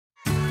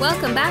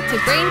Welcome back to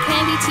Brain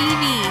Candy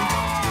TV.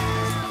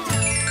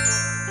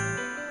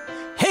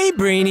 Hey,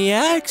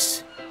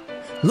 Brainiacs!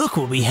 Look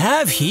what we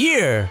have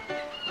here!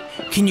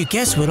 Can you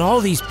guess what all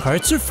these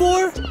parts are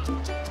for?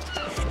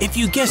 If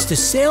you guessed a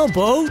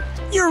sailboat,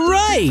 you're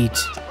right!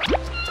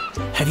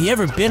 Have you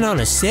ever been on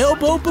a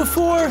sailboat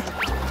before?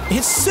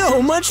 It's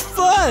so much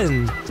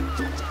fun!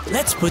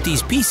 Let's put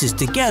these pieces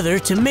together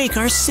to make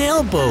our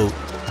sailboat,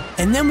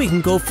 and then we can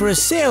go for a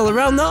sail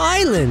around the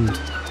island.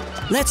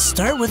 Let's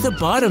start with the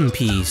bottom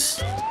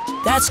piece.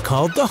 That's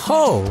called the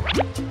hull.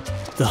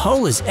 The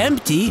hull is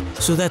empty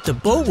so that the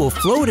boat will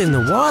float in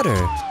the water.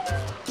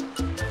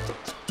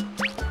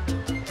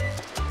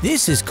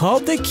 This is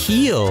called the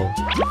keel.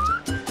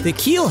 The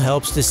keel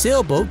helps the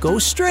sailboat go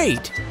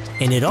straight,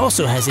 and it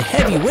also has a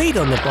heavy weight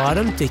on the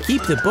bottom to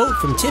keep the boat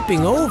from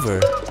tipping over.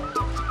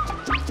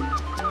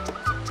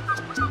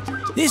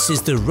 This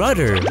is the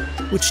rudder,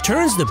 which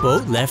turns the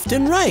boat left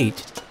and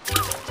right.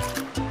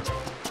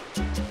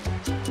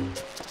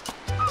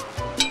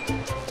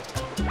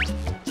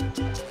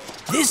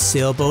 This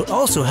sailboat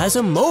also has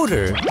a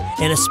motor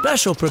and a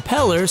special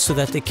propeller so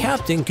that the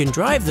captain can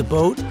drive the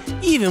boat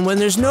even when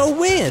there's no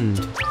wind.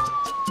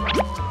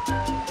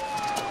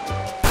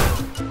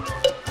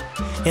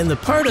 And the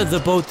part of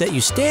the boat that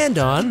you stand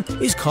on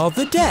is called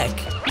the deck.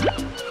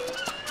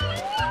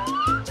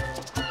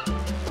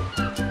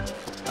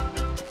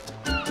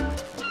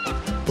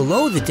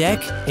 Below the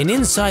deck and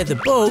inside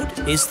the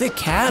boat is the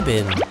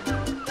cabin.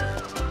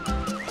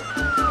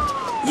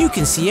 You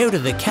can see out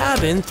of the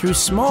cabin through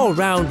small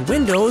round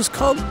windows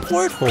called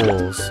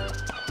portholes.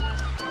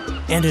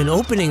 And an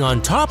opening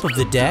on top of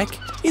the deck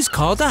is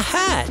called a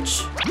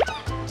hatch.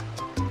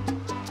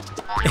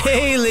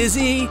 Hey,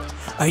 Lizzy!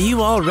 Are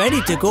you all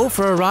ready to go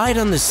for a ride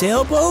on the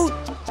sailboat?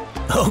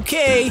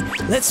 Okay,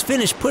 let's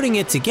finish putting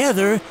it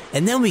together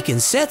and then we can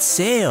set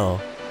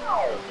sail.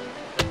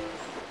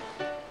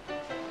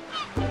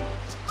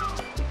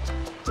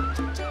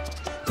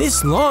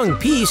 This long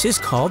piece is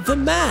called the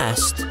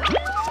mast.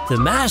 The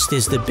mast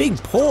is the big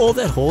pole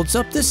that holds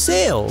up the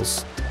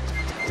sails.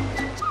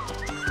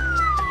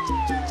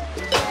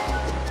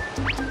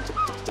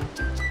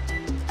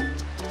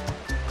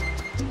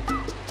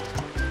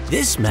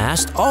 This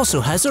mast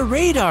also has a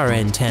radar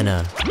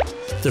antenna.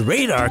 The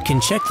radar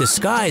can check the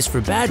skies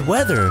for bad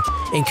weather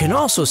and can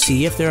also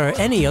see if there are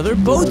any other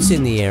boats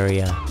in the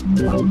area.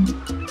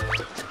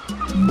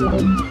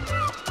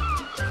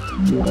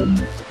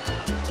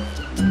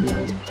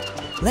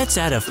 Let's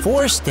add a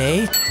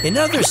forestay and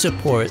other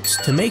supports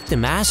to make the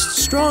mast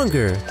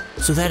stronger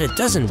so that it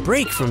doesn't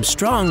break from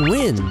strong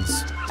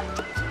winds.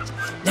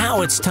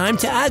 Now it's time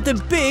to add the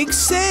big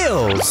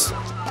sails.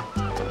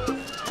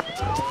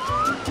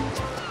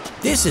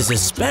 This is a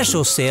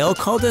special sail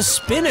called a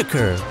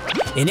spinnaker,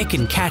 and it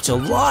can catch a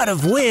lot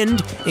of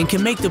wind and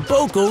can make the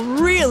boat go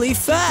really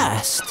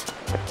fast.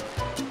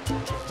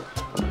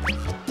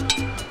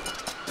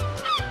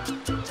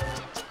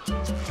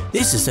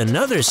 This is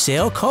another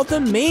sail called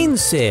the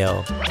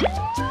mainsail.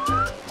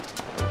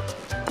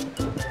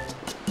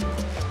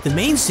 The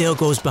mainsail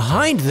goes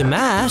behind the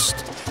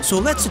mast, so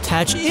let's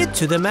attach it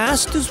to the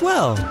mast as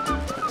well.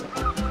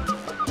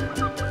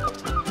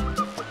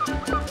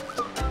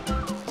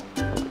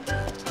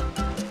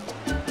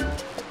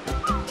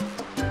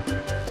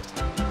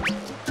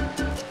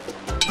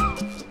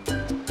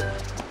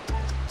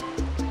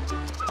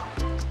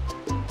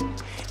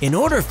 In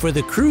order for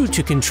the crew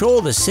to control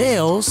the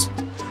sails,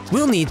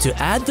 we'll need to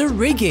add the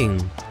rigging.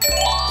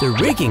 The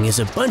rigging is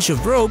a bunch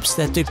of ropes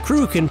that the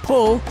crew can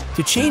pull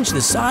to change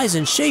the size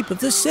and shape of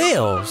the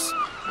sails.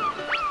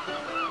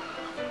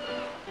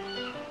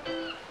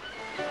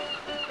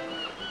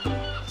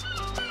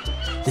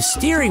 The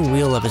steering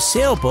wheel of a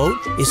sailboat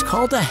is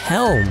called a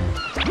helm.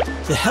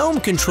 The helm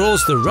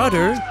controls the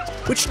rudder,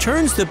 which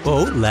turns the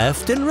boat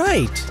left and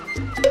right.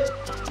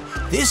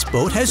 This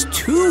boat has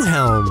two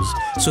helms,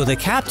 so the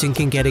captain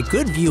can get a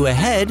good view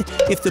ahead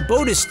if the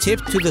boat is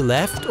tipped to the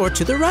left or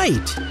to the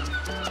right.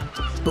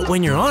 But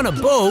when you're on a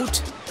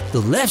boat,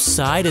 the left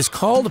side is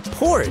called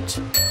port,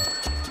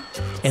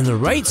 and the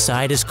right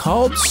side is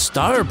called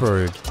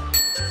starboard.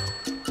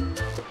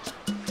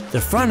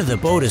 The front of the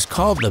boat is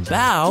called the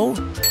bow,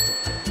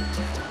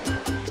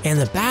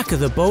 and the back of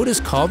the boat is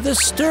called the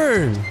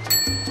stern.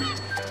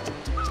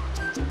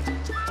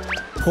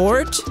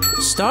 Port,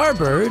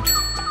 starboard,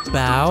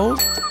 bow,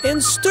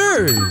 and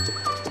stern.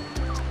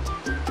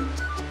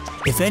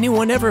 If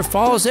anyone ever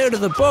falls out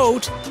of the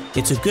boat,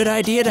 it's a good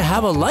idea to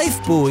have a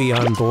life buoy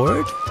on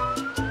board.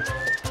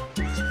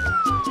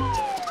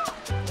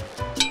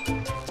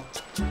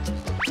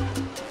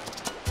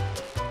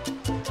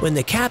 When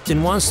the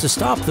captain wants to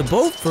stop the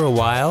boat for a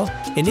while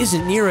and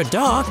isn't near a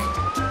dock,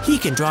 he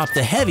can drop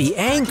the heavy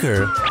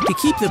anchor to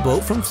keep the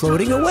boat from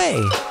floating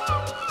away.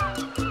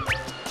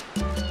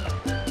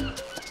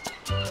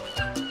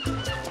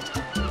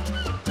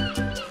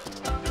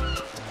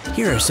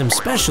 Here are some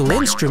special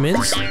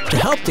instruments to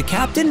help the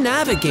captain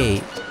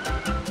navigate.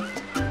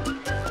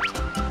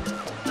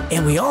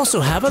 And we also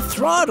have a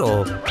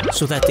throttle,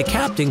 so that the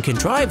captain can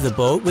drive the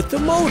boat with the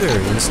motor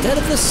instead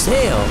of the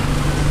sail.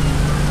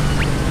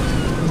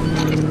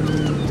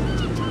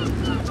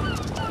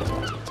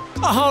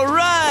 All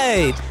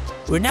right!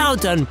 We're now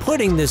done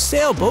putting the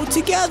sailboat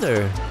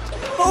together.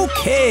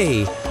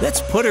 Okay,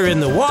 let's put her in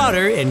the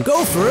water and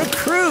go for a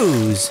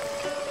cruise.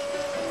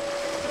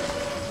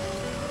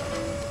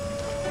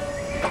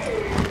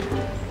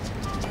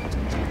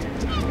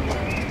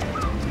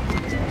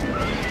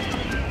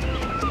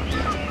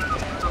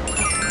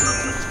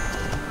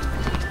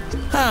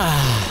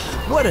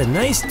 Ah, what a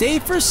nice day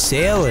for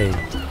sailing.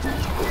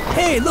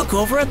 Hey, look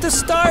over at the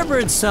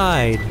starboard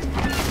side.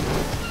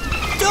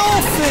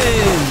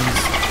 Dolphins!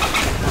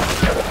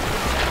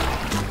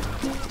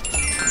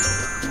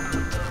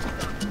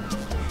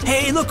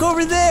 Hey, look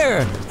over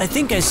there! I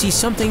think I see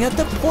something at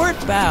the port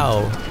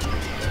bow.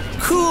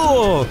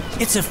 Cool!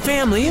 It's a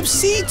family of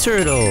sea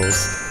turtles.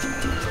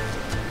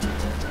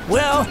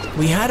 Well,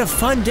 we had a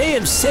fun day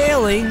of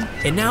sailing,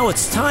 and now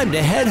it's time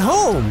to head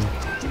home.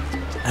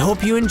 I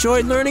hope you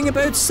enjoyed learning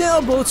about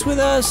sailboats with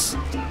us.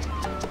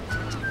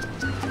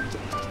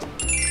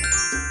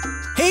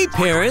 Hey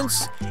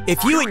parents!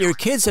 If you and your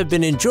kids have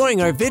been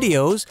enjoying our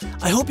videos,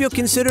 I hope you'll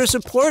consider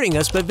supporting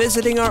us by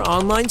visiting our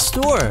online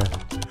store.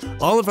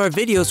 All of our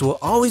videos will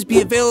always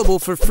be available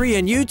for free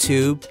on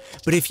YouTube,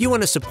 but if you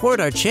want to support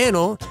our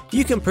channel,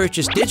 you can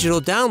purchase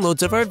digital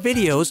downloads of our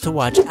videos to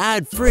watch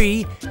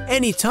ad-free,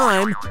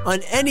 anytime,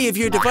 on any of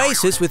your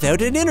devices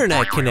without an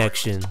internet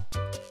connection.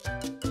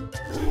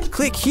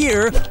 Click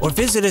here or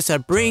visit us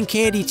at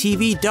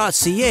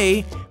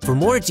braincandytv.ca for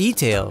more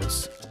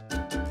details.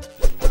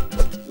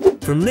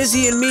 From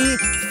Lizzy and me,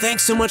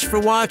 thanks so much for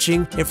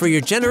watching and for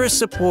your generous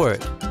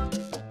support.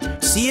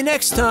 See you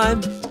next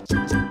time!